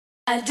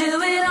I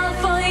do it all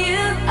for you,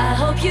 I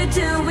hope you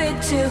do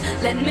it too.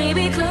 Let me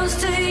be close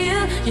to you,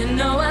 you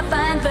know I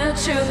find the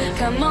truth.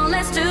 Come on,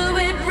 let's do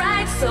it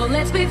right, so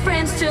let's be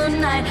friends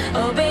tonight.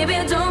 Oh baby,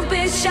 don't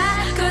be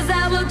shy, cause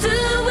I will do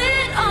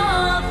it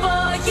all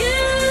for you.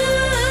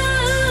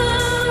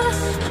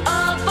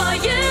 All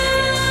for you.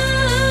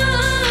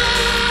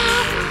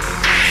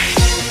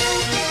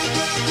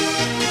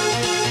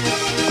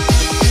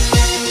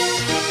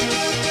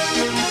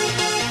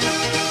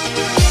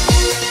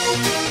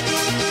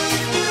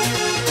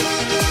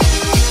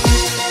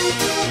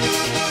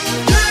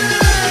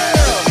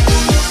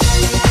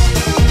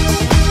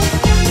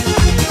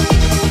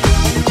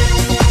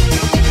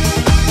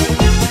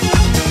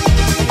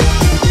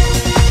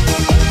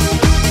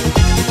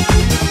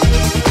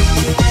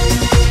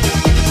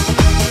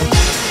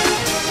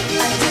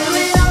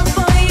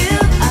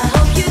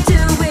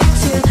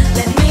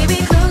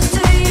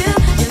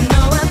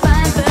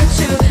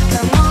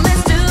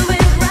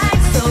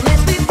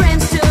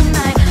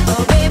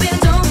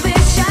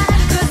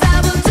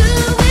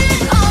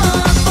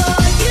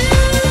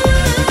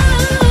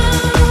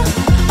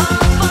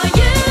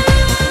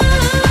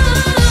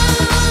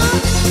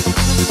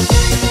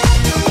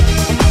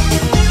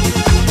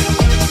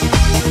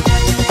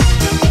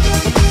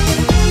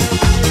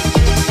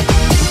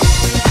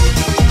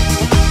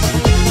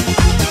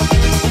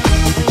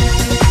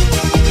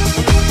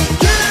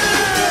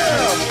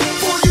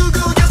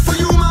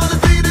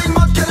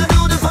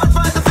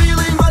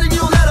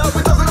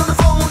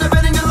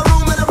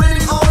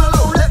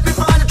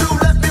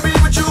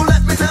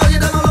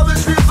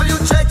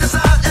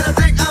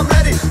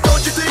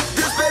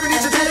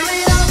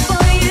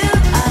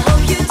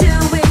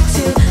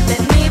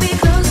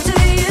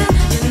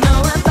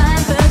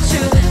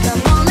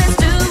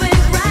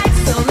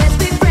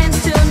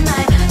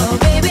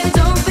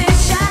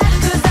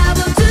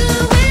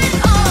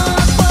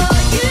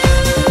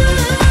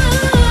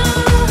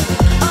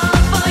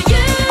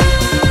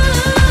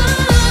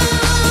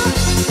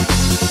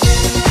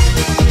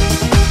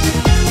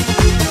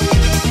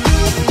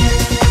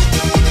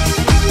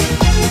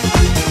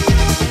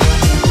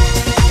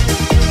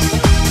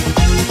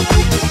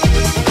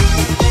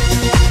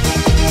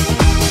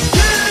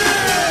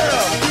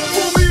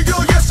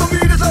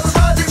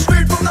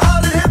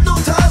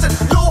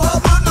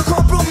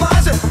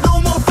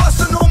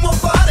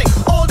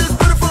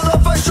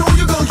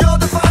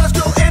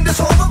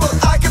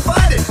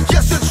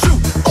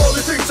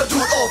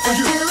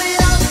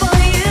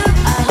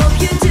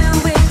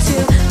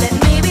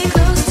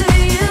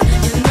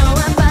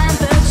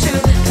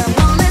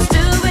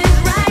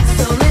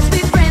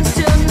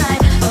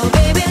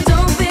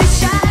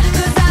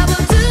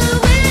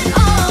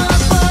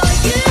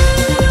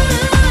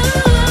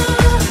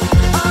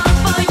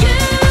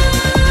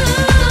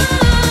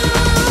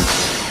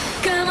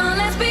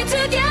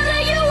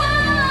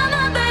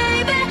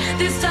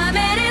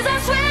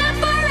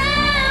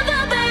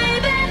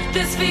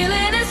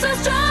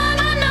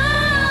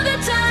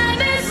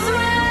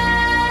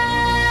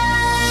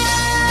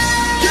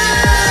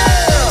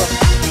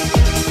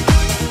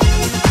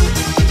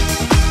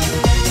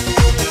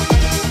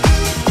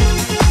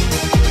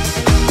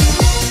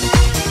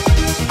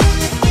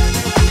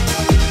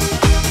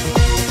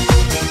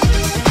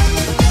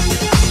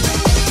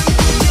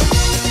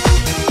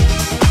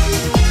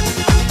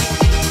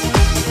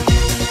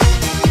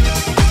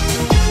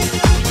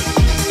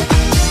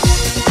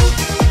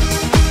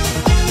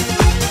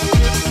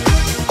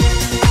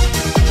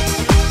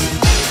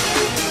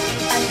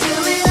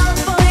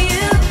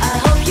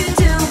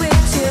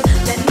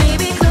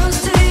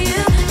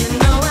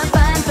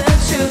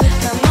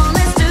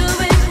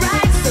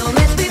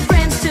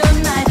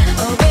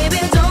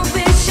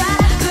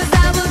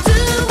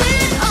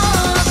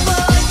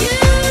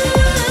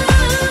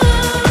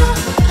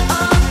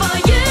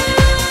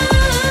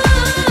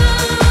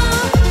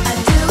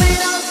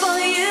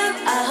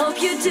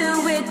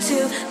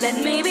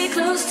 Let me be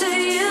close to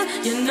you,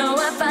 you know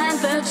I find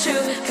the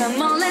truth.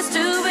 Come on, let's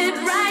do it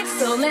right,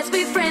 so let's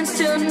be friends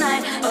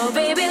tonight. Oh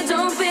baby,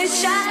 don't be